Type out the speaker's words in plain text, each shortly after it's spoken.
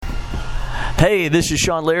Hey, this is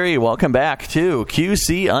Sean Leary. Welcome back to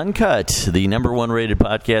QC Uncut, the number one rated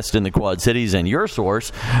podcast in the Quad Cities and your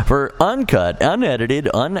source for uncut, unedited,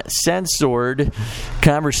 uncensored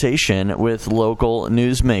conversation with local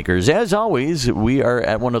newsmakers. As always, we are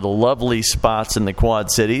at one of the lovely spots in the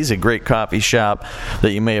Quad Cities, a great coffee shop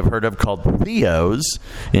that you may have heard of called Theo's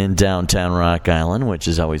in downtown Rock Island, which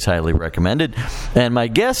is always highly recommended. And my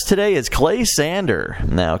guest today is Clay Sander.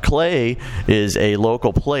 Now, Clay is a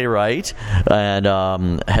local playwright and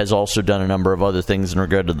has also done a number of other things in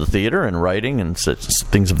regard to the theater and writing and such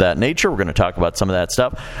things of that nature. We're going to talk about some of that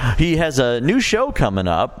stuff. He has a new show coming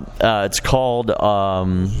up. It's called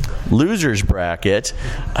Loser's Bracket.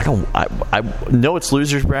 I know it's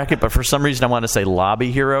Loser's Bracket, but for some reason I want to say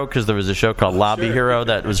Lobby Hero because there was a show called Lobby Hero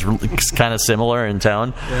that was kind of similar in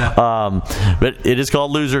town. Yeah. But it is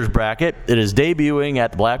called Loser's Bracket. It is debuting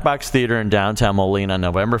at the Black Box Theater in downtown Moline on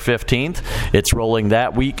November 15th. It's rolling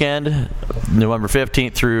that weekend, November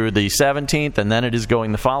 15th through the 17th, and then it is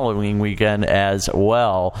going the following weekend as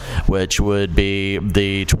well, which would be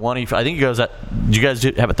the 20th. I think it goes at, do you guys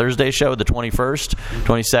have a Thursday show, the 21st,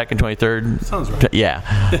 22nd, 23rd? Sounds right.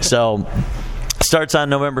 Yeah. So starts on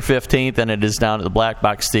November 15th, and it is down at the Black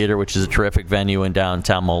Box Theater, which is a terrific venue in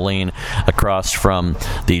downtown Moline, across from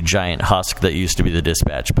the giant husk that used to be the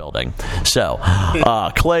Dispatch building. So,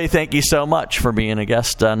 Clay, thank you so much for being a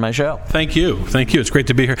guest on my show. Thank you. It's great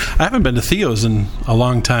to be here. I haven't been to Theo's in a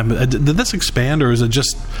long time. Did this expand, or is it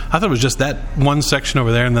just, I thought it was just that one section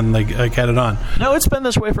over there, and then they had it on? No, it's been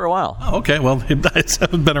this way for a while. Oh, okay. Well, it's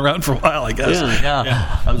been around for a while, I guess.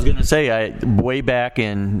 Yeah. I was going to say, way back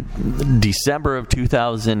in December of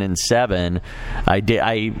 2007,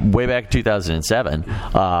 way back in 2007,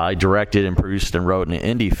 I directed and produced and wrote an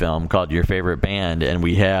indie film called Your Favorite Band, and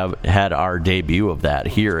we have had our debut of that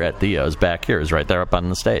here at Theo's. Back here is right there up on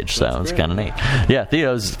the stage, so it's kind of neat. Yeah,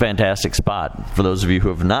 Theo's is a fantastic spot. For those of you who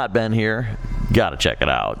have not been here, got to check it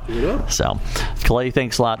out. Yeah. So, Clay,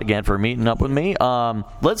 thanks a lot again for meeting up with me.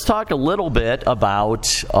 Let's talk a little bit about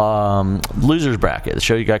Loser's Bracket, the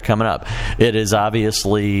show you got coming up. It is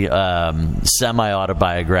obviously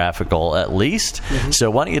semi-autobiographical, at least. Mm-hmm.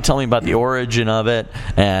 So why don't you tell me about the origin of it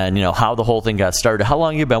and how the whole thing got started? How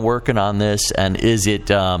long have you been working on this, and is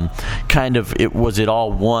it was it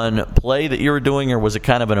all one play that you were doing, or was it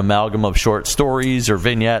kind of an amalgam of short stories or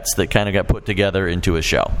vignettes that kind of got put together into a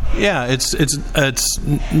show? Yeah, it's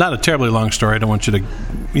not a terribly long story. I don't want you to,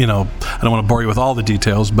 I don't want to bore you with all the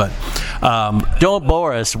details, but don't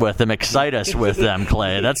bore us with them. Excite us with them,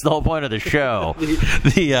 Clay. That's the whole point of the show.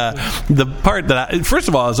 The part that first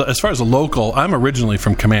of all, as far as a local, I'm originally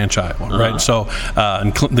from Comanche, Iowa, right? So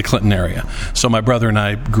in the Clinton area. So my brother and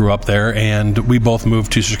I grew up there, and we both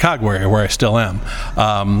moved to Chicago area, where I still am.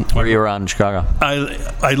 Where you around in Chicago?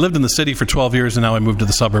 I lived in the city for 12 years, and now I moved to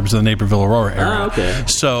the suburbs of the Naperville, Aurora area. Oh, okay.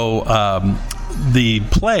 So the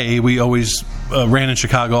play we always ran in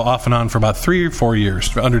Chicago off and on for about 3 or 4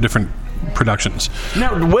 years under different productions.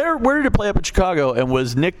 Now, where did it play up in Chicago, and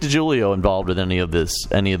was Nick DiGiulio involved with any of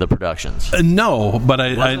the productions? No, but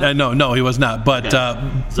I know. No, he was not. But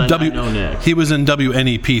he was in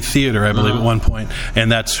WNEP Theater, I believe, at one point,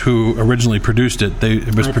 and that's who originally produced it.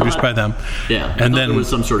 It was produced by them. Yeah, and then there was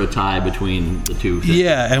some sort of tie between the two.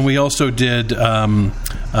 Yeah, and we also did.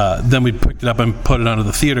 Then we picked it up and put it onto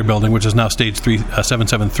the theater building, which is now Stage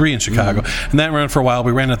 773 in Chicago, and that ran for a while.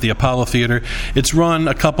 We ran at the Apollo Theater. It's run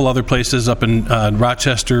a couple other places up in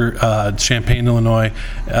Rochester, Champaign, Illinois,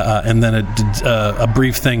 and then it did a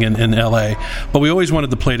brief thing in L.A. But we always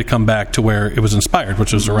wanted the play to come back to where it was inspired,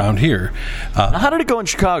 which was around here. How did it go in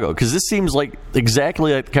Chicago? Because this seems like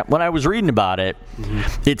exactly like, when I was reading about it,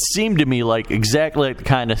 it seemed to me like exactly like the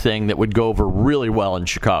kind of thing that would go over really well in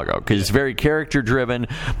Chicago, because it's very character-driven.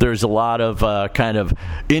 There's a lot of kind of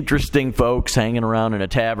interesting folks hanging around in a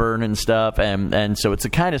tavern and stuff, and so it's the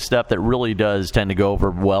kind of stuff that really does tend to go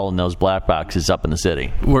over well in those black boxes up in the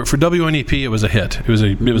city. For WNEP, it was a hit. It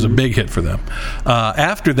was a big hit for them.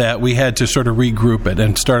 After that, we had to sort of regroup it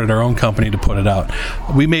and started our own company to put it out.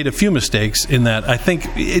 We made a few mistakes in that. I think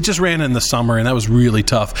it just ran in the summer, and that was really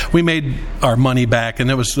tough. We made our money back, and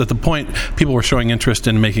it was at the point people were showing interest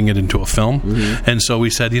in making it into a film. And so we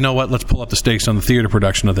said, you know what, let's pull up the stakes on the theater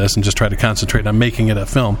production of this and just try to concentrate on making it a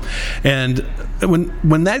film. And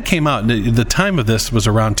when that came out, the time of this was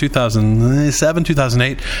around 2007,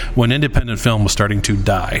 2008, when independent film was starting to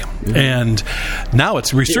die. And now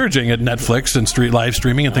it's resurging at Netflix and live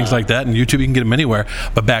streaming and things like that, and YouTube, you can get them anywhere.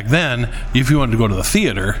 But back then, if you wanted to go to the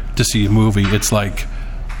theater to see a movie, it's like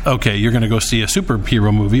okay, you're going to go see a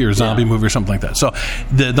superhero movie or zombie movie or something like that. So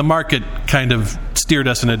the market kind of steered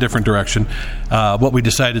us in a different direction. What we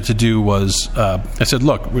decided to do was, I said,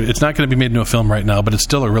 look, it's not going to be made into a film right now, but it's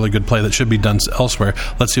still a really good play that should be done elsewhere.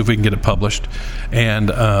 Let's see if we can get it published.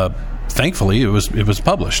 And thankfully, it was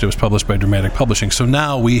published. It was published by Dramatic Publishing. So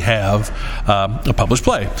now we have a published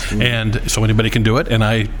play. And so anybody can do it. And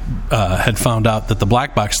I had found out that the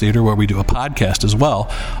Black Box Theater, where we do a podcast as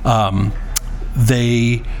well,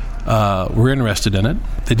 they were interested in it.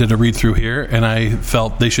 They did a read-through here, and I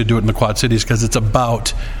felt they should do it in the Quad Cities because it's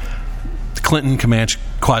about Clinton, Comanche,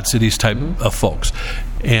 Quad Cities type of folks.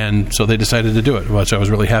 And so they decided to do it, which I was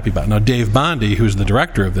really happy about. Now, Dave Bondi, who's the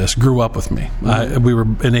director of this, grew up with me. We were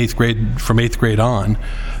in 8th grade, from 8th grade on.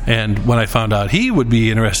 And when I found out he would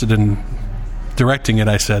be interested in directing it,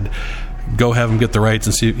 I said, go have him get the rights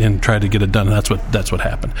and see and try to get it done. And that's what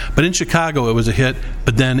happened. But in Chicago, it was a hit.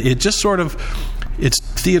 But then it just sort of,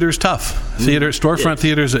 theater's tough. Storefront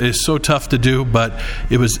theaters is so tough to do. But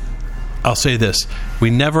it was, I'll say this: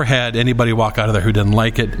 we never had anybody walk out of there who didn't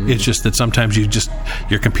like it. It's just that sometimes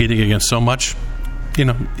you're competing against so much. You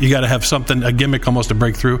got to have something, a gimmick, almost a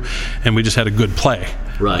breakthrough. And we just had a good play,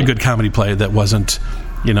 a good comedy play that wasn't,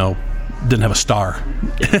 didn't have a star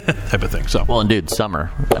type of thing. So well, and dude,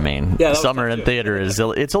 summer. I mean, summer in theater it's a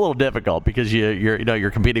little difficult because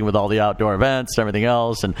you're competing with all the outdoor events and everything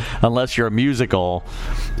else, and unless you're a musical,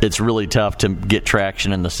 it's really tough to get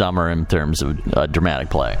traction in the summer in terms of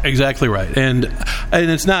dramatic play. Exactly right, and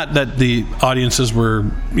it's not that the audiences were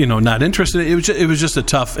not interested. It was just a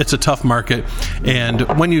tough market, and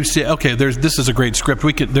when you say, okay, this is a great script,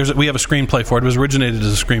 we have a screenplay for it. It was originated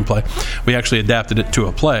as a screenplay. We actually adapted it to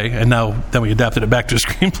a play, and then we adapted it back to a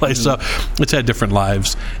screenplay. So it's had different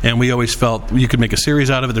lives, and we always felt you could make a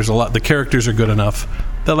series out of it. There's a lot. The characters are good enough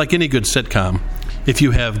that, like any good sitcom, if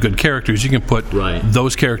you have good characters, you can put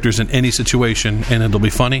those characters in any situation, and it'll be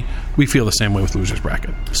funny. We feel the same way with Losers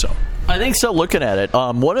Bracket. So I think so. Looking at it,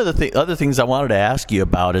 one of the other things I wanted to ask you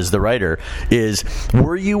about as the writer is,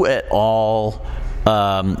 were you at all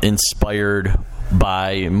inspired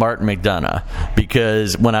by Martin McDonagh?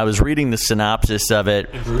 Because when I was reading the synopsis of it,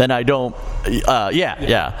 then I don't, so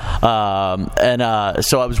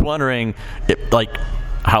I was wondering,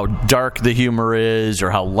 how dark the humor is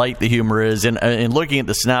or how light the humor is. And looking at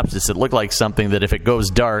the synopsis, it looked like something that if it goes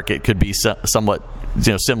dark, it could be somewhat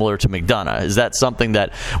similar to McDonagh. Is that something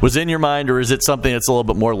that was in your mind, or is it something that's a little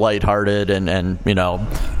bit more lighthearted and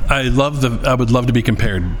I would love to be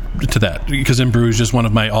compared to that, because In Bruges is one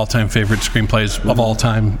of my all-time favorite screenplays of all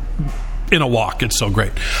time. In a walk, it's so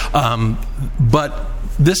great. But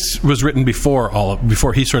this was written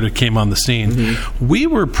before he sort of came on the scene. We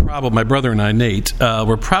were probably, my brother and I, Nate,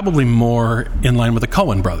 were probably more in line with the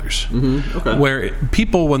Coen brothers, where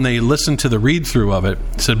people, when they listened to the read-through of it,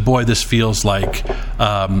 said, boy, this feels like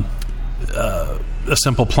A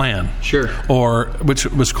Simple Plan. Sure. Or, which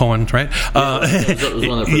was Coen, right?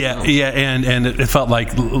 And it felt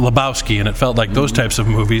like Lebowski, and it felt like those types of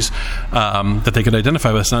movies that they could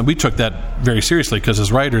identify with. And we took that very seriously, because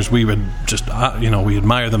as writers, we would just, we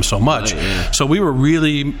admire them so much. So we were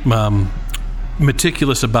really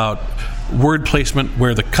meticulous about word placement,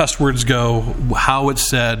 where the cuss words go, how it's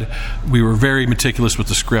said. We were very meticulous with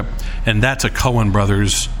the script, and that's a Coen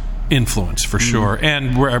brothers influence for sure.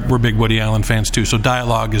 And we're big Woody Allen fans too, so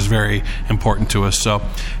dialogue is very important to us. So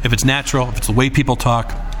if it's natural, if it's the way people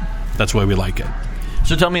talk, that's the way we like it.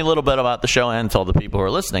 So tell me a little bit about the show, and tell the people who are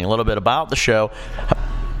listening a little bit about the show.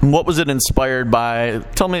 What was it inspired by?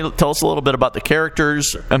 Tell us a little bit about the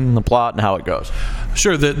characters and the plot and how it goes.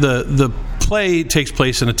 Sure. The play takes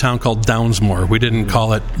place in a town called Downsmore. We didn't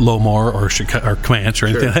call it Lowmore or Comanche or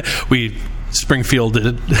anything. Sure. We Springfielded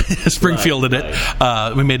it.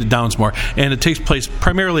 We made it Downsmore, and it takes place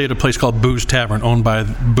primarily at a place called Boo's Tavern, owned by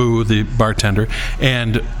Boo, the bartender,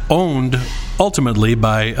 and owned ultimately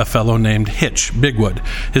by a fellow named Hitch Bigwood.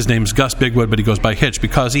 His name's Gus Bigwood, but he goes by Hitch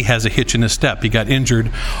because he has a hitch in his step. He got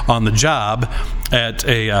injured on the job at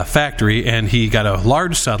a factory, and he got a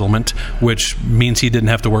large settlement, which means he didn't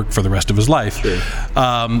have to work for the rest of his life. Sure.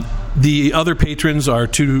 The other patrons are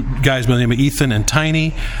two guys by the name of Ethan and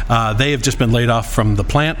Tiny. They have just been laid off from the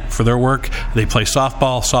plant for their work. They play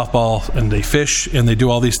softball, and they fish, and they do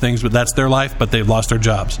all these things, but that's their life, but they've lost their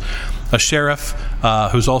jobs. A sheriff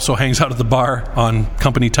who's also hangs out at the bar on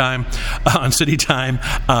company time, on city time,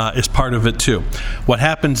 is part of it too. What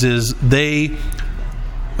happens is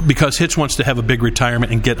because Hitch wants to have a big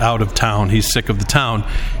retirement and get out of town, he's sick of the town,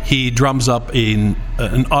 he drums up an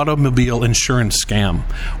automobile insurance scam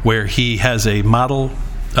where he has a model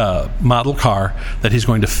car that he's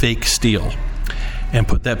going to fake steal. and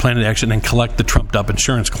put that plan into action and collect the trumped up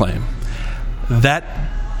insurance claim. That,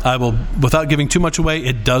 I will, without giving too much away,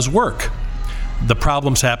 it does work. The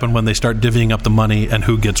problems happen when they start divvying up the money and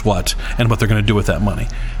who gets what and what they're going to do with that money.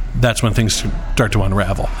 That's when things start to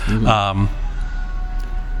unravel.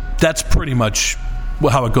 That's pretty much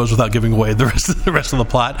how it goes without giving away the rest of the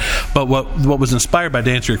plot. But what was inspired by,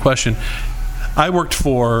 to answer your question, I worked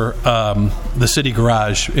for the City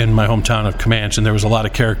Garage in my hometown of Comanche, and there was a lot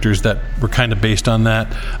of characters that were kind of based on that.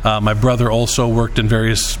 My brother also worked in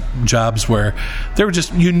various jobs where there were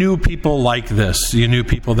just, you knew people like this. You knew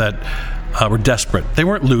people that were desperate. They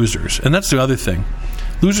weren't losers. And that's the other thing.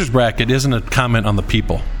 Loser's bracket isn't a comment on the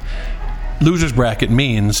people. Loser's bracket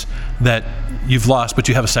means that you've lost, but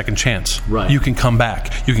you have a second chance. Right. You can come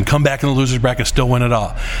back. You can come back in the loser's bracket and still win it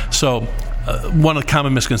all. So one of the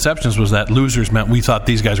common misconceptions was that losers meant we thought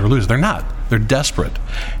these guys were losers. They're not. They're desperate.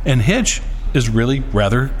 And Hitch is really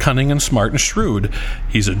rather cunning and smart and shrewd.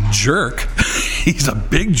 He's a jerk. He's a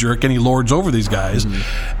big jerk, and he lords over these guys.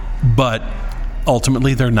 But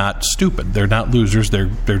ultimately, they're not stupid. They're not losers.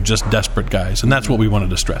 They're just desperate guys, and that's what we wanted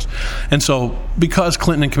to stress. And so, because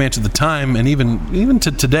Clinton and Comanche at the time, and even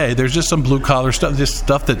to today, there's just some blue collar stuff, just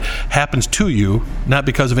stuff that happens to you, not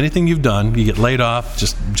because of anything you've done. You get laid off,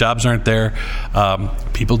 just jobs aren't there.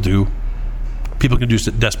 People can do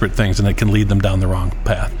desperate things, and it can lead them down the wrong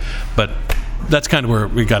path. But that's kind of where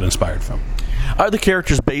we got inspired from. Are the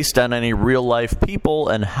characters based on any real-life people,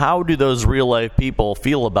 and how do those real-life people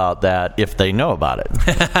feel about that if they know about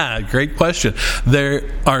it? Great question. They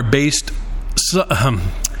are based...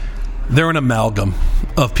 they're an amalgam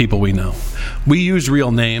of people we know. We use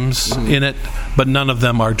real names in it, but none of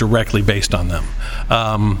them are directly based on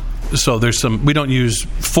them. So there's some, we don't use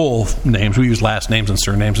full names. We use last names and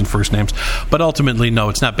surnames and first names. But ultimately, no,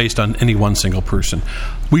 it's not based on any one single person.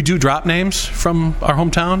 We do drop names from our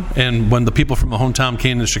hometown. And when the people from the hometown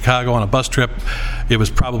came to Chicago on a bus trip, it was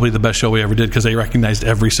probably the best show we ever did because they recognized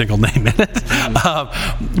every single name in it.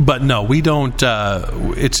 But no, we don't.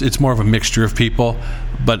 It's more of a mixture of people,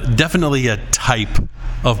 but definitely a type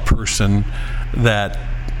of person that...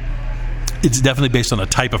 It's definitely based on a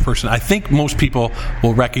type of person. I think most people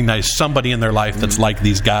will recognize somebody in their life that's like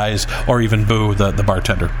these guys, or even Boo, the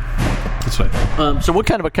bartender. That's right. So what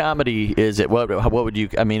kind of a comedy is it? What would you...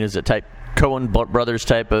 I mean, is it type Coen Brothers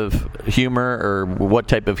type of humor, or what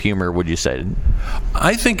type of humor would you say?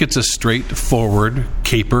 I think it's a straightforward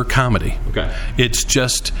caper comedy. Okay. It's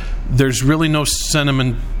just... There's really no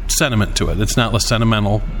sentiment to it. It's not less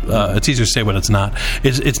sentimental. It's easier to say what it's not.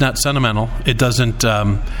 It's not sentimental. It doesn't...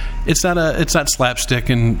 It's not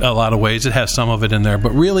slapstick in a lot of ways. It has some of it in there,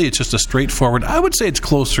 but really it's just a straightforward... I would say it's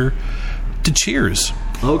closer to Cheers.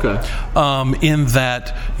 Okay. In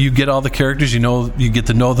that you get all the characters, you get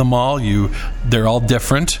to know them all. They're all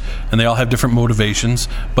different, and they all have different motivations.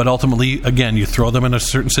 But ultimately, again, you throw them in a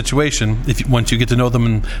certain situation. Once you get to know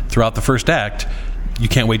them throughout the first act, you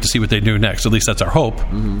can't wait to see what they do next. At least that's our hope,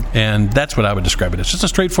 and that's what I would describe it as. Just a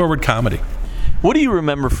straightforward comedy. What do you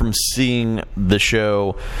remember from seeing the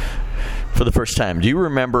show for the first time? Do you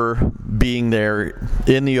remember being there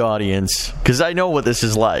in the audience? Because I know what this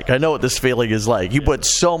is like. I know what this feeling is like. You put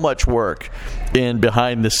so much work in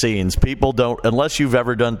behind the scenes. People don't, unless you've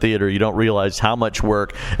ever done theater, you don't realize how much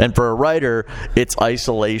work. And for a writer, it's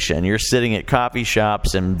isolation. You're sitting at coffee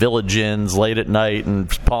shops and village inns late at night and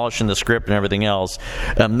polishing the script and everything else.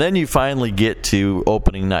 And then you finally get to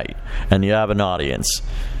opening night and you have an audience.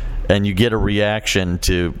 And you get a reaction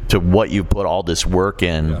to what you put all this work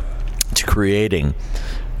in to creating.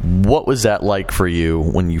 What was that like for you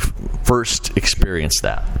when you first experienced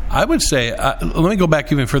that? I would say, let me go back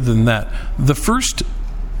even further than that. The first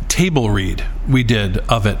table read we did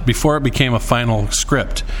of it, before it became a final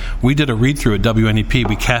script, we did a read-through at WNEP.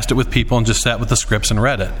 We cast it with people and just sat with the scripts and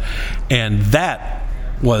read it. And that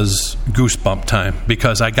was goosebump time,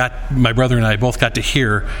 because my brother and I both got to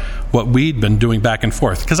hear what we'd been doing back and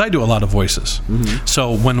forth, because I do a lot of voices.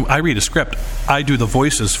 So when I read a script, I do the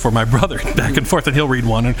voices for my brother back and forth, and he'll read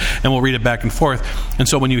one and we'll read it back and forth. And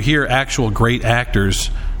so when you hear actual great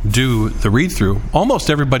actors do the read-through,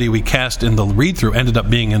 almost everybody we cast in the read-through ended up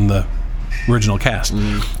being in the original cast.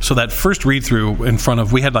 So that first read-through in front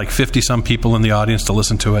of, we had like 50-some people in the audience to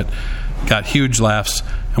listen to it, got huge laughs,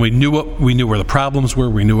 and we knew where the problems were,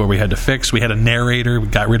 we knew where we had to fix. We had a narrator, we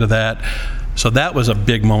got rid of that. So that was a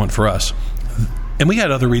big moment for us. And we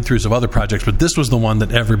had other read-throughs of other projects, but this was the one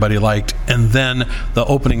that everybody liked. And then the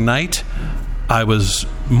opening night, I was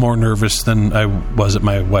more nervous than I was at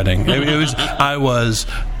my wedding. Because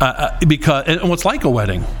and it's like a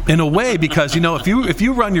wedding in a way, because if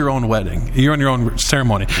you run your own wedding, you're on your own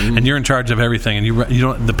ceremony, and you're in charge of everything, and you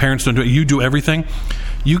don't, the parents don't do it, you do everything.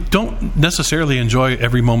 You don't necessarily enjoy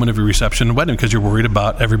every moment of your reception and wedding because you're worried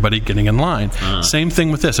about everybody getting in line. Same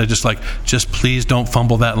thing with this. I just please don't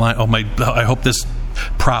fumble that line. I hope this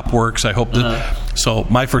prop works. I hope that. So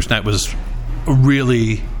my first night was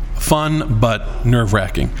really fun but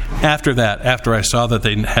nerve-wracking. After that, after I saw that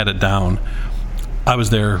they had it down, I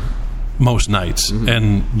was there most nights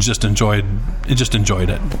and just enjoyed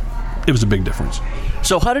it. It was a big difference.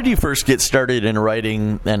 So how did you first get started in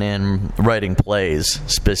writing and in writing plays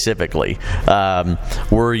specifically?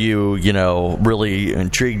 Were you, really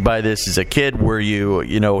intrigued by this as a kid? Were you,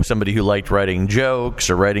 somebody who liked writing jokes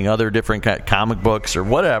or writing other different comic books or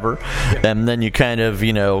whatever, and then you kind of,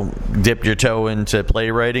 dipped your toe into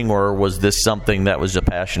playwriting, or was this something that was a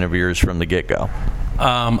passion of yours from the get-go?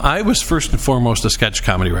 I was first and foremost a sketch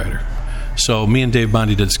comedy writer. So me and Dave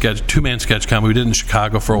Bondi did two-man sketch comedy. We did it in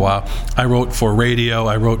Chicago for a while. I wrote for radio.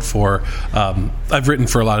 I wrote for I've written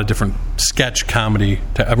for a lot of different sketch comedy.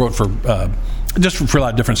 I wrote for for a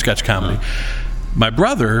lot of different sketch comedy. My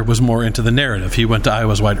brother was more into the narrative. He went to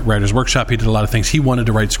Iowa's Writers Workshop. He did a lot of things. He wanted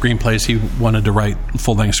to write screenplays. He wanted to write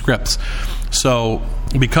full-length scripts. So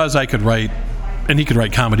because I could write, and he could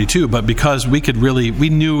write comedy too, but because we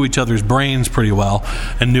knew each other's brains pretty well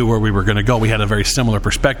and knew where we were going to go, we had a very similar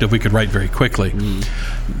perspective. We could write very quickly.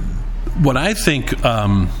 What I think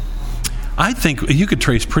you could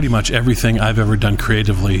trace pretty much everything I've ever done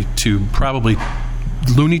creatively to probably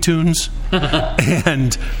Looney Tunes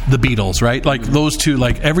and the Beatles, right? Like those two,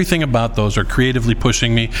 like everything about those are creatively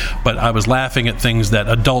pushing me, but I was laughing at things that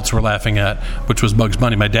adults were laughing at, which was Bugs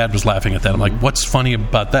Bunny. My dad was laughing at that. I'm like, what's funny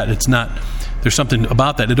about that? It's not... There's something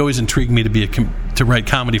about that. It always intrigued me to write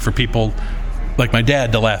comedy for people like my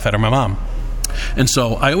dad to laugh at, or my mom. And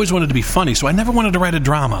so I always wanted to be funny, so I never wanted to write a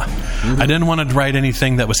drama. I didn't want to write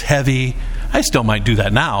anything that was heavy. I still might do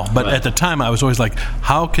that now, but at the time I was always like,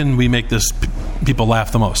 how can we make this people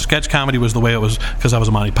laugh the most? Sketch comedy was the way it was, because I was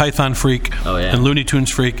a Monty Python freak and Looney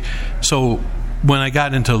Tunes freak. So when I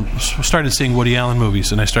started seeing Woody Allen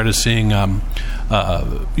movies, and I started seeing,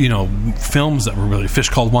 films that were really Fish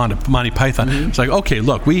Called Wanda, Monty Python, it's like, okay,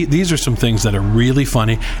 look, these are some things that are really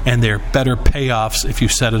funny, and they're better payoffs if you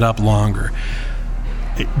set it up longer.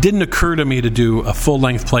 It didn't occur to me to do a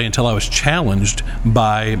full-length play until I was challenged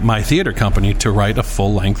by my theater company to write a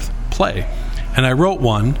full-length play. And I wrote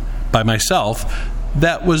one by myself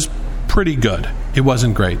that was pretty good. It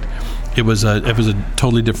wasn't great. It was a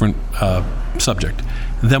totally different subject.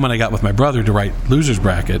 Then when I got with my brother to write Loser's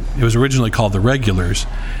Bracket, it was originally called The Regulars,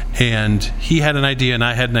 and he had an idea and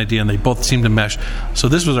I had an idea, and they both seemed to mesh. So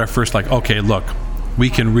this was our first, okay, look, we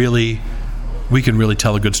can really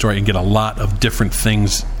tell a good story and get a lot of different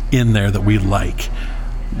things in there that we like.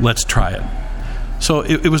 Let's try it. So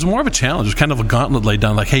it was more of a challenge. It was kind of a gauntlet laid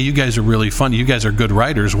down, like, hey, you guys are really funny. You guys are good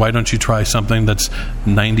writers. Why don't you try something that's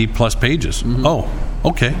 90-plus pages? Oh,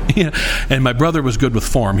 okay. And my brother was good with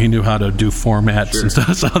form. He knew how to do formats and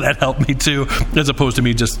stuff, so that helped me too, as opposed to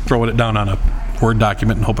me just throwing it down on a Word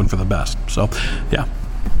document and hoping for the best. So, yeah.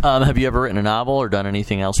 Have you ever written a novel or done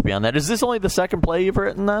anything else beyond that? Is this only the second play you've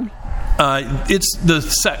written then? It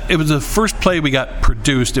was the first play we got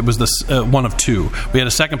produced. It was one of two. We had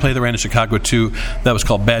a second play that ran in Chicago too that was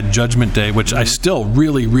called Bad Judgment Day, which I still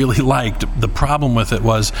really, really liked. The problem with it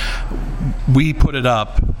was we put it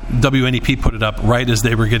up, WNEP put it up right as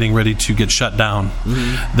they were getting ready to get shut down.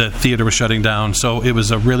 The theater was shutting down, so it was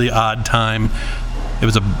a really odd time. It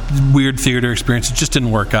was a weird theater experience. It just didn't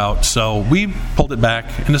work out. So we pulled it back,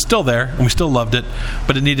 and it's still there, and we still loved it,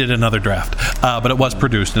 but it needed another draft. But it was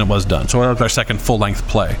produced, and it was done. So that was our second full-length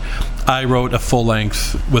play. I wrote a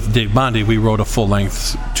full-length, with Dave Bondi, we wrote a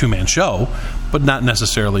full-length two-man show, but not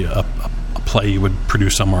necessarily a play you would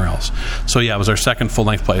produce somewhere else. So, yeah, it was our second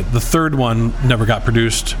full-length play. The third one never got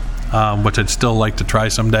produced, which I'd still like to try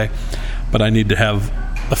someday, but I need to have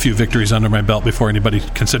a few victories under my belt before anybody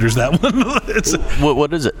considers that one.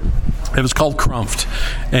 What is it? It was called Crumped,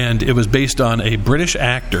 and it was based on a British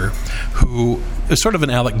actor who is sort of an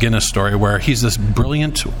Alec Guinness story, where he's this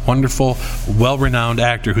brilliant, wonderful, well-renowned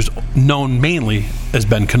actor who's known mainly as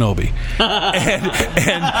Ben Kenobi.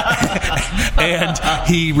 and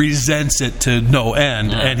he resents it to no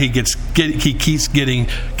end, and he keeps getting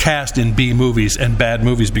cast in B movies and bad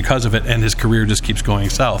movies because of it, and his career just keeps going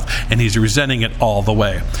south, and he's resenting it all the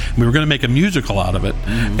way. We were going to make a musical out of it,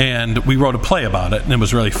 and we wrote a play about it, and it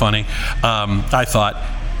was really funny. I thought,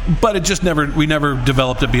 But it just we never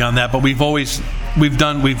developed it beyond that. But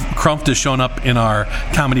Crumped has shown up in our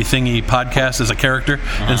Comedy Thingy podcast as a character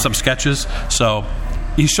in some sketches. So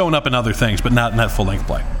he's shown up in other things, but not in that full-length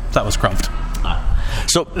play. That was Crumped.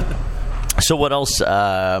 So what else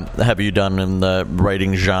have you done in the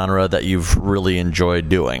writing genre that you've really enjoyed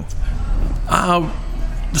doing?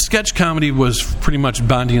 The sketch comedy was pretty much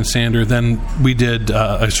Bondi and Sander. Then we did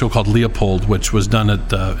a show called Leopold, which was done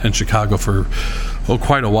in Chicago for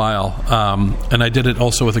quite a while. And I did it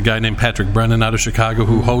also with a guy named Patrick Brennan out of Chicago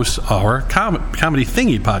who hosts our Comedy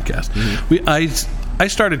Thingy podcast. I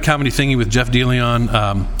started Comedy Thingy with Jeff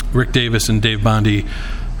DeLeon, Rick Davis, and Dave Bondi.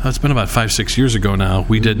 It's been about 5-6 years ago now.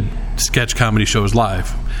 We did sketch comedy shows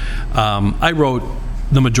live. I wrote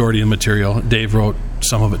the majority of the material. Dave wrote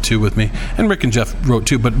some of it too with me, and Rick and Jeff wrote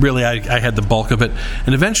too, but really I had the bulk of it.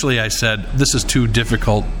 And eventually I said, this is too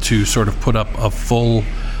difficult to sort of put up a full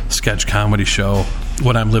sketch comedy show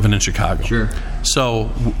when I'm living in Chicago. Sure. So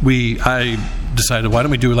I decided, why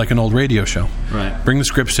don't we do like an old radio show? Right. Bring the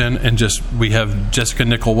scripts in, and we have Jessica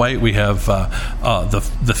Nickel White, we have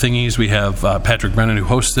the Thingies, we have Patrick Brennan who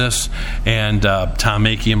hosts this, and Tom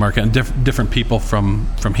Makey and Mark, and different people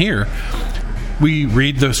from here. We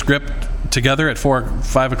read the script together at 4 or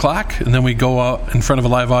 5 o'clock, and then we go out in front of a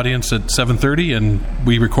live audience at 7:30, and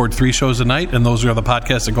we record 3 shows a night, and those are the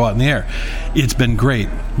podcasts that go out in the air. It's been great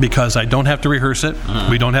because I don't have to rehearse it.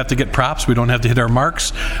 We don't have to get props. We don't have to hit our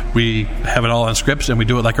marks. We have it all on scripts, and we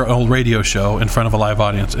do it like our old radio show in front of a live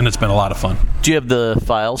audience, and it's been a lot of fun. Do you have the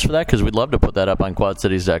files for that? Because we'd love to put that up on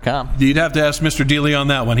quadcities.com. You'd have to ask Mr. Dealey on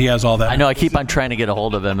that one. He has all that. I know. I keep on trying to get a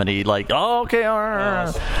hold of him, and he okay.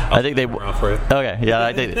 I think they. Okay, yeah,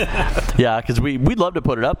 I think. Yeah, because we'd love to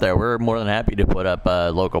put it up there. We're more than happy to put up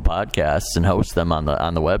local podcasts and host them on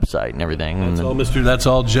the website and everything. That's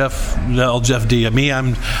all Jeff D. Me,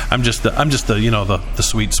 I'm just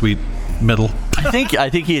the sweet middle. I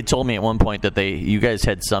think he had told me at one point that you guys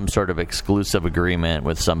had some sort of exclusive agreement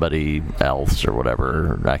with somebody else or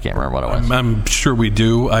whatever. I can't remember what it was. I'm sure we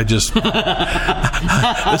do. I just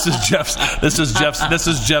this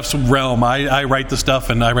is Jeff's realm. I write the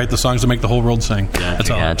stuff and I write the songs that make the whole world sing.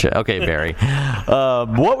 Gotcha. Okay, Barry.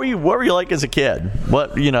 What were you like as a kid?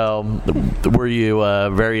 What were you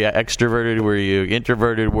very extroverted? Were you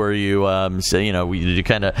introverted? Were you did you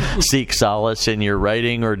kind of seek solace in your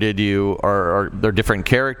writing, or did you are there different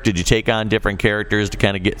characters? Did you take on different characters to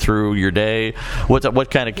kind of get through your day?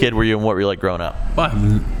 What kind of kid were you, and what were you like growing up? Well, I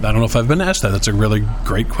don't know if I've been asked that. That's a really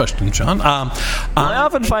great question, Sean. I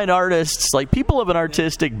often find artists, like people of an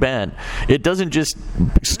artistic bent, it doesn't just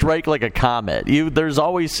strike like a comet. There's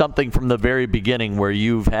always something from the very beginning where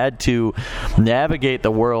you've had to navigate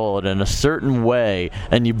the world in a certain way,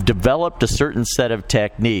 and you've developed a certain set of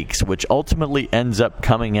techniques, which ultimately ends up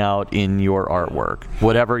coming out in your artwork,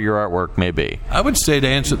 whatever your artwork may be. I would say, to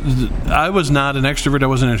answer, I was not an extrovert. I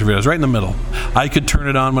wasn't an introvert. I was right in the middle. I could turn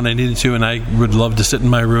it on when I needed to, and I would love to sit in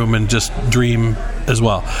my room and just dream as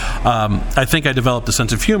well. I think I developed a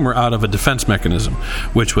sense of humor out of a defense mechanism,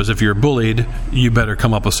 which was, if you're bullied, you better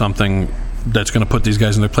come up with something that's going to put these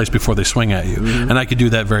guys in their place before they swing at you. Mm-hmm. And I could do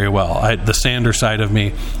that very well. The Sander side of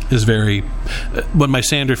me is very... When my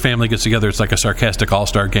Sander family gets together, it's like a sarcastic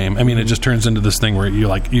all-star game. I mean, it just turns into this thing where you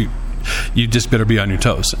just better be on your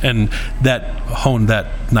toes. And that honed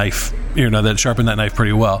that knife, that sharpened that knife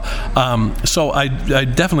pretty well. So I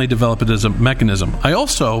definitely developed it as a mechanism. I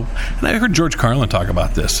also, and I heard George Carlin talk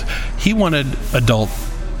about this, he wanted adult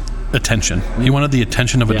attention. He wanted the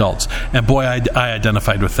attention of adults. And boy, I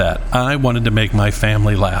identified with that. I wanted to make my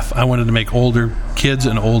family laugh. I wanted to make older kids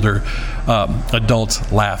and older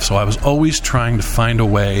adults laugh. So I was always trying to find a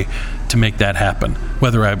way to make that happen.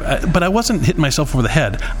 But I wasn't hitting myself over the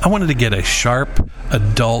head. I wanted to get a sharp,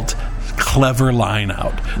 adult, clever line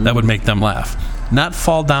out that would make them laugh. Not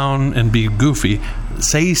fall down and be goofy.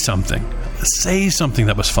 Say something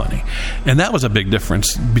that was funny. And that was a big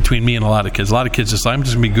difference between me and a lot of kids. A lot of kids just, I'm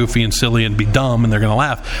just going to be goofy and silly and be dumb and they're going to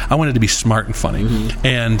laugh. I wanted to be smart and funny. Mm-hmm.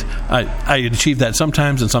 And I achieved that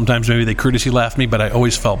sometimes, and sometimes maybe they courtesy laughed me, but I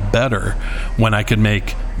always felt better when I could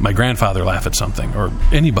make my grandfather laugh at something, or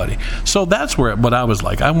anybody. So that's what I was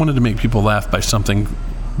like. I wanted to make people laugh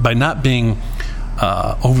by not being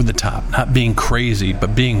over the top, not being crazy,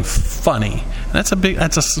 but being funny. And that's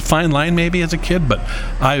a fine line maybe as a kid, but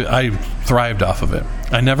I thrived off of it.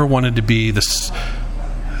 I never wanted to be this.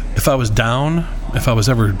 If I was down, if I was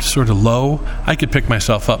ever sort of low, I could pick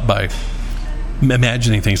myself up by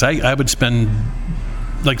imagining things. I would spend,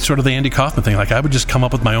 like sort of the Andy Kaufman thing, like I would just come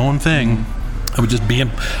up with my own thing. I would just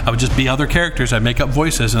be other characters. I'd make up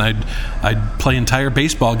voices, and I'd play entire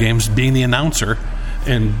baseball games being the announcer,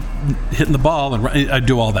 and hitting the ball, and I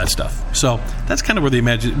do all that stuff. So that's kind of where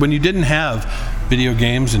when you didn't have video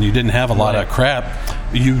games and you didn't have a lot of crap,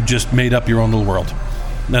 you just made up your own little world.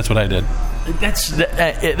 That's what I did. That's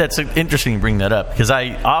interesting to bring that up, because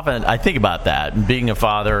I think about that. Being a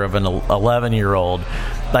father of an 11-year-old,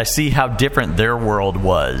 I see how different their world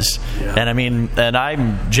was. Yeah. And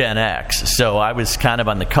I'm Gen X, so I was kind of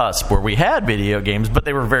on the cusp where we had video games, but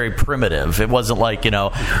they were very primitive. It wasn't like,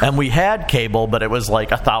 and we had cable, but it was like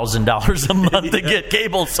 $1,000 a month to get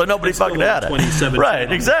cable, so nobody fucking had it.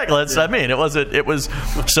 Right, exactly. That's what I mean.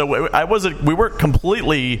 We weren't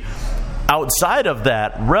completely outside of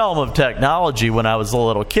that realm of technology when I was a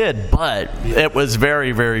little kid, but it was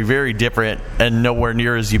very, very, very different and nowhere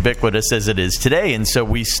near as ubiquitous as it is today. And so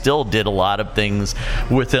we still did a lot of things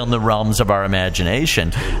within the realms of our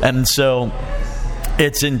imagination. And so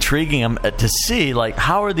it's intriguing to see, like,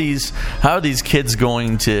 how are these kids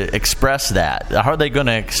going to express that? How are they going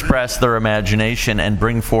to express their imagination and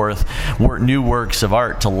bring forth new works of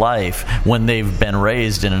art to life when they've been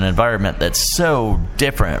raised in an environment that's so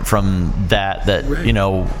different from that right.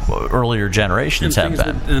 Earlier generations have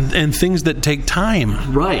been, and things that take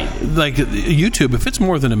time, right? Like YouTube, if it's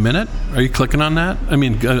more than a minute, are you clicking on that? I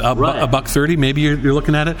mean, $1.30, maybe you're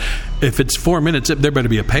looking at it. If it's 4 minutes, there better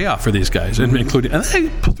be a payoff for these guys, and including. And I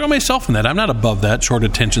throw myself in that. I'm not above that short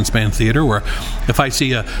attention span theater where if I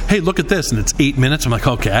see hey, look at this, and it's 8 minutes, I'm like,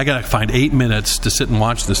 okay, I got to find 8 minutes to sit and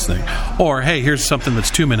watch this thing. Or, hey, here's something that's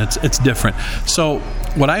 2 minutes. It's different. So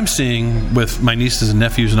what I'm seeing with my nieces and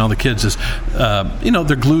nephews and all the kids is,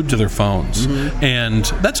 they're glued to their phones. Mm-hmm. And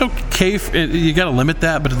that's okay. You got to limit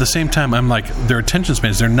that. But at the same time, I'm like, their attention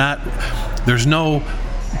spans, there's no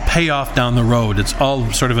payoff down the road. It's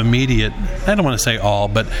all sort of immediate. I don't want to say all,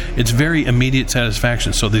 but it's very immediate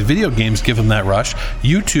satisfaction. So the video games give them that rush.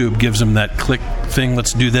 YouTube gives them that click thing,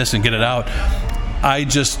 let's do this and get it out. I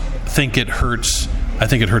just think it hurts. I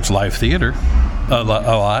think it hurts live theater a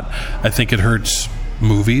lot. I think it hurts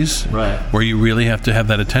movies, right, where you really have to have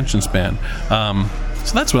that attention span.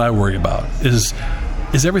 So that's what I worry about. Is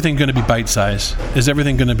everything going to be bite-sized? Is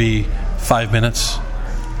everything going to be 5 minutes?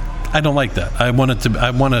 I don't like that. I want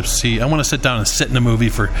to sit down and sit in a movie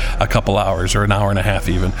for a couple hours or an hour and a half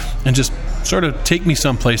even, and just sort of take me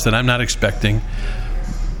someplace that I'm not expecting,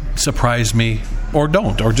 surprise me, or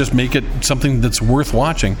don't, or just make it something that's worth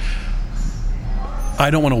watching. I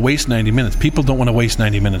don't want to waste 90 minutes. People don't want to waste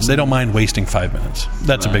 90 minutes. They don't mind wasting 5 minutes.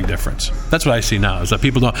 That's right. A big difference. That's what I see now, is that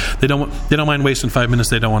people don't mind wasting 5 minutes.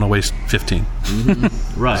 They don't want to waste 15.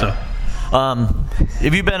 Mm-hmm. Right. So.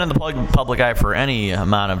 If you've been in the public eye for any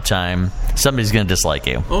amount of time, somebody's going to dislike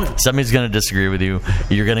you. Oh, yeah. Somebody's going to disagree with you.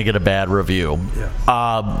 You're going to get a bad review. Yeah.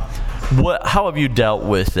 How have you dealt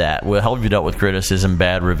with that? How have you dealt with criticism,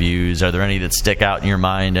 bad reviews? Are there any that stick out in your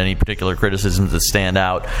mind? Any particular criticisms that stand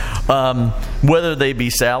out? Whether they be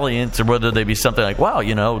salient or whether they be something like, wow,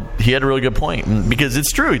 he had a really good point. Because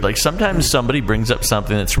it's true. Like, sometimes somebody brings up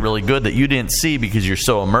something that's really good that you didn't see because you're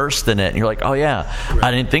so immersed in it. And you're like, oh, yeah, right.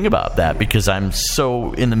 I didn't think about that because I'm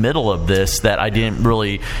so in the middle of this that I didn't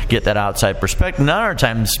really get that outside perspective. And other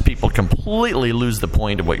times people completely lose the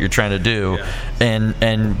point of what you're trying to do, yeah.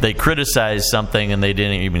 and they criticize something and they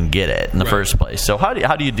didn't even get it in the first place. So how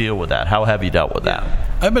do you deal with that? How have you dealt with that?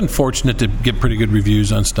 I've been fortunate to get pretty good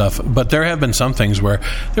reviews on stuff, but there have been some things where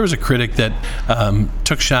there was a critic that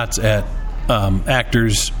took shots at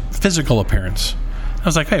actors' physical appearance. I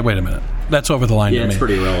was like, hey, wait a minute. That's over the line to me. Yeah, it's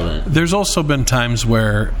pretty relevant. There's also been times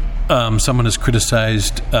where someone has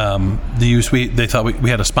criticized the use. They thought we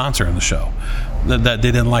had a sponsor in the show. That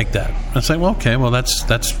they didn't like that. It's like, well, okay, well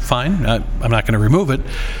that's fine. I'm not going to remove it.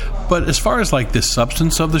 But as far as like the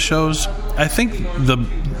substance of the shows, I think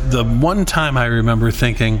the one time I remember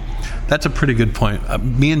thinking, that's a pretty good point.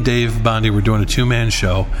 Me and Dave Bondi were doing a 2-man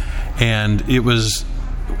show, and it was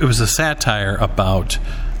a satire about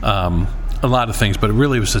a lot of things, but it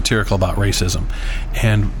really was satirical about racism.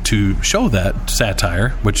 And to show that satire,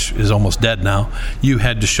 which is almost dead now, you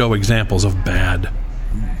had to show examples of bad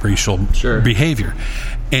racial behavior.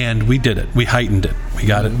 And we did it. We heightened it. We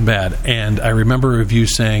got it bad. And I remember a review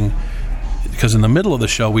saying, because in the middle of the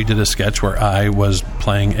show we did a sketch where I was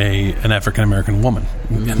playing an African-American woman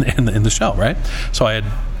in the show, right? So I had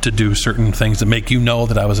to do certain things that make you know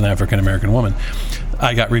that I was an African-American woman.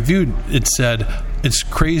 I got reviewed. It said, it's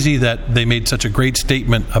crazy that they made such a great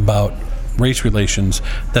statement about race relations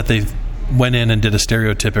that they went in and did a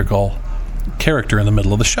stereotypical character in the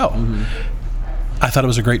middle of the show. Mm-hmm. I thought it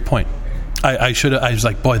was a great point. I was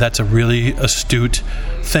like, boy, that's a really astute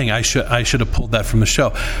thing. I should have pulled that from the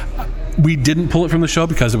show. We didn't pull it from the show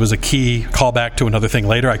because it was a key callback to another thing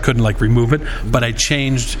later. I couldn't remove it, but I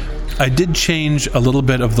did change a little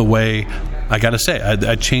bit of the way. I got to say,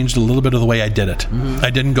 I changed a little bit of the way I did it. I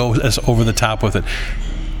didn't go as over the top with it.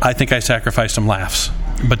 I think I sacrificed some laughs.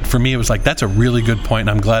 But for me, it was that's a really good point,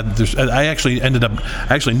 and I'm glad I actually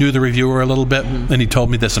knew the reviewer a little bit, and he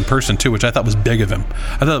told me this in person, too, which I thought was big of him.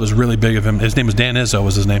 I thought it was really big of him. His name was Dan Izzo,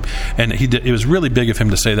 was his name, and it was really big of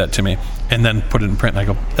him to say that to me, and then put it in print, and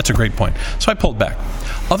I go, that's a great point. So I pulled back.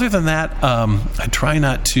 Other than that, I try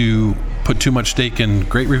not to put too much stake in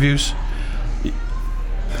great reviews,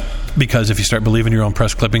 because if you start believing your own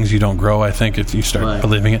press clippings, you don't grow, I think, if you start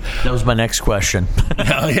believing it. That was my next question.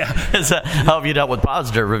 Oh, yeah. How have you dealt with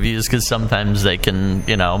positive reviews? Because sometimes they can,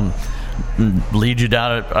 lead you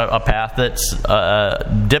down a path that's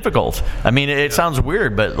difficult. I mean, it sounds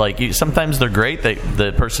weird, but sometimes they're great.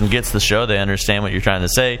 The person gets the show, they understand what you're trying to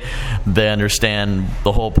say, they understand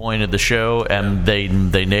the whole point of the show, and they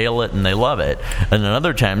nail it and they love it. And then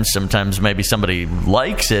other times, sometimes maybe somebody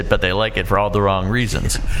likes it, but they like it for all the wrong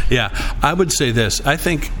reasons. Yeah, I would say this. I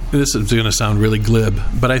think this is going to sound really glib,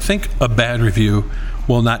 but I think a bad review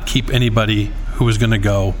will not keep anybody who is going to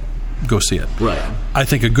go see it. Right. I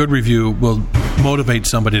think a good review will motivate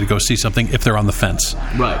somebody to go see something if they're on the fence.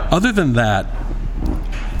 Right. Other than that,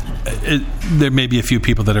 there may be a few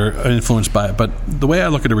people that are influenced by it, but the way I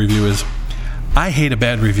look at a review is I hate a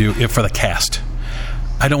bad review for the cast.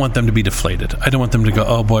 I don't want them to be deflated. I don't want them to go,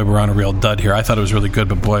 oh boy, we're on a real dud here. I thought it was really good,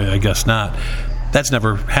 but boy, I guess not. That's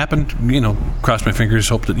never happened. Cross my fingers,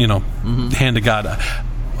 hope that, hand to God.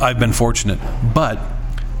 I've been fortunate. But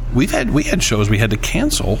we had shows we had to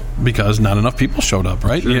cancel because not enough people showed up,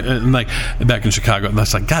 right? Sure. And back in Chicago,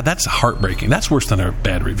 that's God, that's heartbreaking. That's worse than a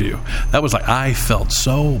bad review. That was I felt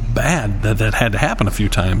so bad that had to happen a few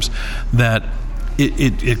times that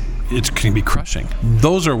it can be crushing.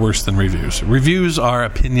 Those are worse than reviews. Reviews are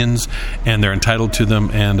opinions, and they're entitled to them,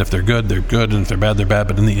 and if they're good, they're good, and if they're bad, they're bad.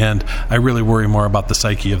 But in the end, I really worry more about the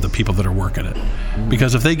psyche of the people that are working it.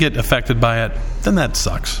 Because if they get affected by it, then that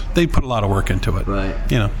sucks. They put a lot of work into it. Right.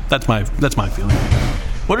 That's my feeling.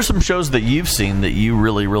 What are some shows that you've seen that you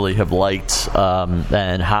really, really have liked,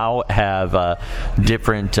 and how have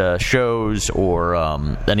different shows or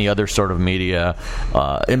any other sort of media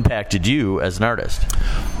impacted you as an artist?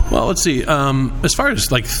 Well, let's see. As far as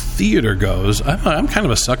theater goes, I'm kind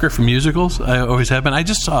of a sucker for musicals. I always have been. I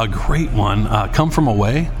just saw a great one, Come From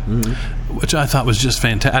Away, which I thought was just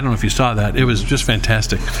fantastic. I don't know if you saw that. It was just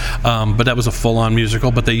fantastic. But that was a full-on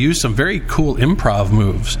musical. But they used some very cool improv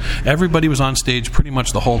moves. Everybody was on stage pretty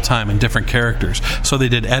much the whole time in different characters. So they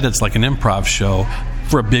did edits like an improv show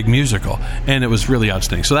for a big musical, and it was really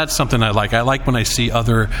outstanding. So that's something I like. I like when I see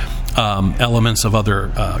other elements of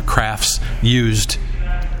other crafts used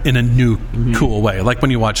in a new, cool way. Like when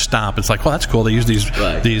you watch Stomp, it's well, that's cool. They use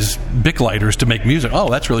these Bic lighters to make music. Oh,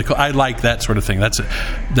 that's really cool. I like that sort of thing. So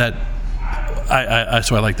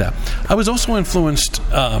I like that. I was also influenced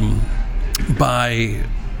by.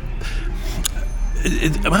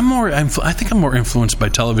 I think I'm more influenced by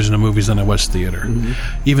television and movies than I was theater.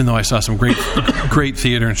 Even though I saw some great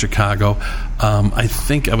theater in Chicago, I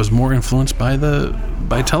think I was more influenced by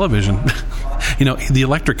television. The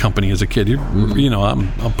Electric Company as a kid.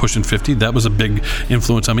 I'm pushing 50. That was a big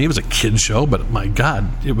influence on me. It was a kid's show, but my God,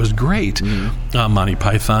 it was great. Monty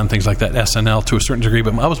Python, things like that, SNL to a certain degree,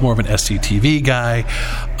 but I was more of an SCTV guy.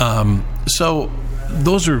 So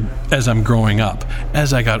those are as I'm growing up.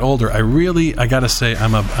 As I got older, I got to say,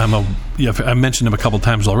 I mentioned him a couple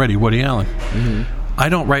times already, Woody Allen. I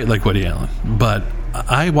don't write like Woody Allen, but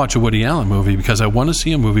I watch a Woody Allen movie because I want to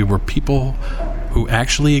see a movie where people who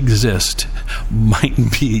actually exist might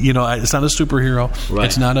be, it's not a superhero. Right.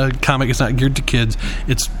 It's not a comic. It's not geared to kids.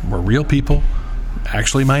 It's where real people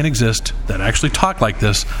actually might exist that actually talk like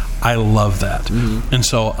this. I love that. And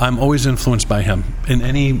so I'm always influenced by him in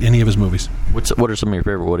any of his movies. What are some of your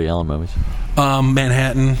favorite Woody Allen movies?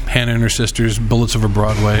 Manhattan, Hannah and Her Sisters, Bullets Over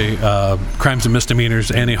Broadway, Crimes and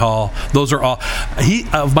Misdemeanors, Annie Hall. Those are all.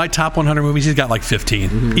 Of my top 100 movies, he's got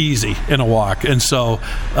 15, easy, in a walk. And so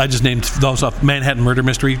I just named those off. Manhattan Murder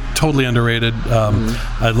Mystery, totally underrated.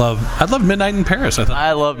 I love Midnight in Paris.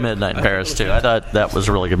 I love Midnight in Paris too. I thought that was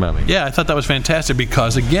a really good movie. Yeah, I thought that was fantastic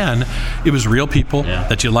because again, it was real people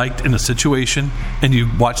that you liked in a situation, and you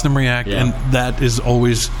watch them react, and that is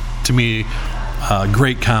always, to me,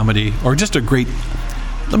 great comedy, or just a great.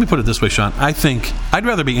 Let me put it this way, Sean. I think I'd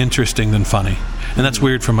rather be interesting than funny, and that's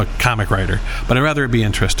weird from a comic writer. But I'd rather it be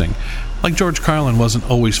interesting. Like George Carlin wasn't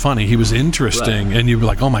always funny; he was interesting, and you'd be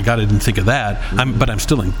like, "Oh my God, I didn't think of that." But I'm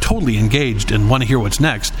still totally engaged and want to hear what's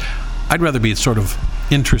next. I'd rather be sort of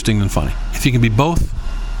interesting than funny. If you can be both,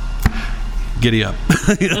 giddy up.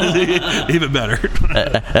 Even better.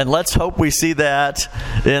 And let's hope we see that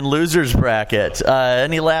in Losers Bracket.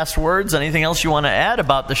 Any last words? Anything else you want to add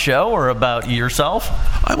about the show or about yourself?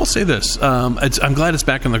 I will say this: I'm glad it's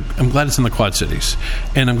back I'm glad it's in the Quad Cities,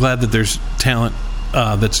 and I'm glad that there's talent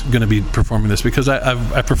that's going to be performing this, because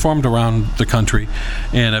I've performed around the country,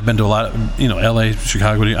 and I've been to a lot of, L.A.,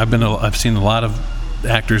 Chicago. I've seen a lot of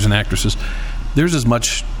actors and actresses.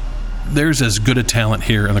 There's as good a talent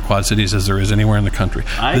here in the Quad Cities as there is anywhere in the country.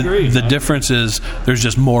 I agree. The difference is there's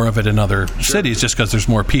just more of it in other cities, just because there's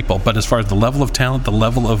more people. But as far as the level of talent, the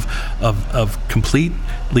level of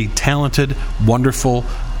completely talented, wonderful,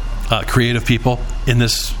 creative people in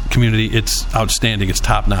this community, it's outstanding. It's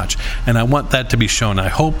top notch, and I want that to be shown. I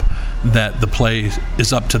hope that the play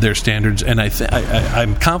is up to their standards, and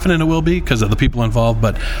I'm confident it will be because of the people involved.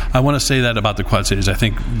 But I want to say that about the Quad Cities. I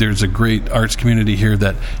think there's a great arts community here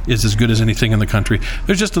that is as good as anything in the country.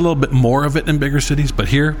 There's just a little bit more of it in bigger cities, but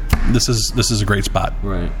here, this is a great spot.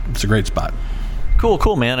 Right, it's a great spot.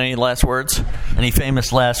 Cool, man. Any last words? Any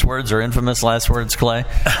famous last words or infamous last words, Clay?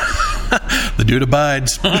 The dude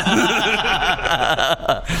abides.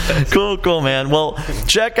 Cool, man. Well,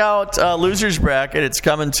 check out Losers Bracket. It's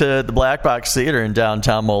coming to the Black Box Theater in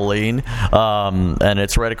downtown Moline, and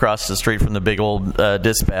it's right across the street from the big old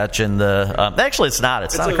Dispatch. And actually, it's not.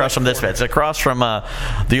 It's not across from Dispatch. It's across from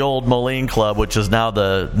the old Moline Club, which is now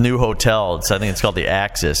the new hotel. I think it's called the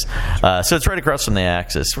Axis. So it's right across from the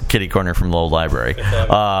Axis, kitty corner from the old library.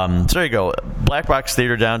 So there you go. Black Box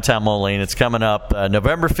Theater, downtown Moline. It's coming up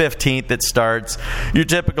November 15th. It starts. Your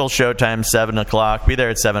typical showtime, 7 o'clock. Be there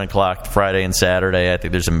at 7 o'clock Friday and Saturday. I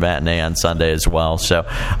think there's a matinee on Sunday as well. So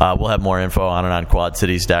we'll have more info on it on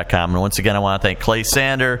quadcities.com. And once again, I want to thank Clay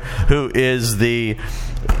Sander, who is the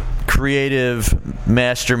creative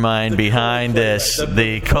mastermind behind this,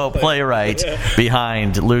 the co-playwright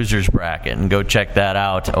behind Losers Bracket. And go check that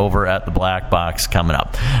out over at the Black Box coming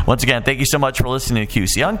up. Once again, thank you so much for listening to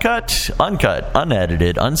QC Uncut,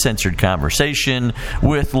 unedited, uncensored conversation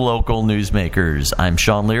with local newsmakers. I'm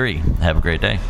Sean Leary. Have a great day.